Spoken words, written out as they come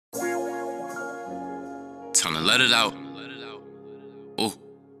time to let it out. Oh,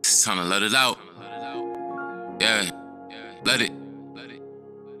 it's time to let it out. Yeah, let it.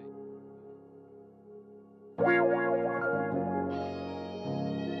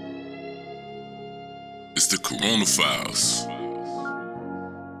 It's the Corona Files.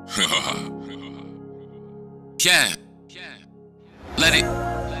 Yeah, let it.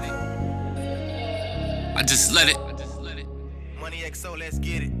 I just let it. Money XO, let's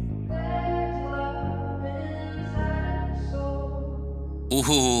get it.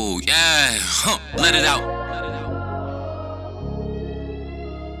 Ooh, yeah, let it out.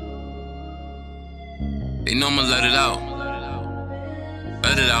 They know I'ma let it out.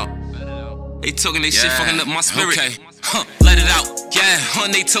 Let it out. They talking they shit fucking up my spirit. Okay. Let it out. Yeah,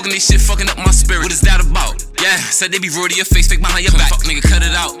 they talking they shit fucking up my spirit. What is that about? Yeah, said they be rude to your face, fake behind your back. Fuck nigga, cut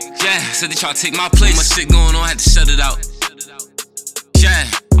it out. Yeah, said they try to take my place. My shit going on, had to shut it out. Yeah,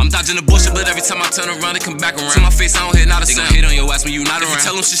 I'm dodging the bullshit, but every time I turn around, it come back around. To my face, I don't hear not a sound. They gon' hate on your ass when you not around. If you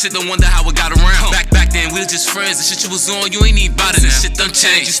tell them shit, don't wonder how it got around. Back then, we was just friends. The shit you was on, you ain't even bout it now. Shit done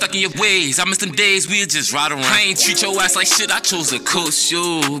changed, you stuck in your ways. I miss them days, we just ride around. I ain't treat your ass like shit, I chose to coach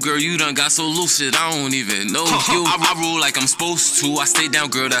you. Girl, you done got so lucid, I don't even know you. I rule like I'm supposed to, I stay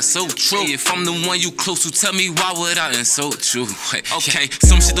down, girl, that's so true. If I'm the one you close to, tell me why would I insult you? Okay,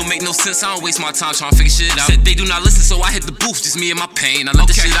 some shit don't make no sense, I don't waste my time trying to figure shit out. Said they do not listen, so I hit the booth, just me and my pain, I let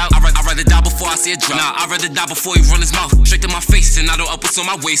the shit out. I'd rather die before I see it drop. Nah, I'd rather die before he run his mouth straight to my face, and I don't up what's on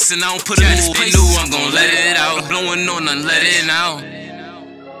my waist, and I don't put it in his place. They knew I'm gon' let it out. Blowing on, none let it out.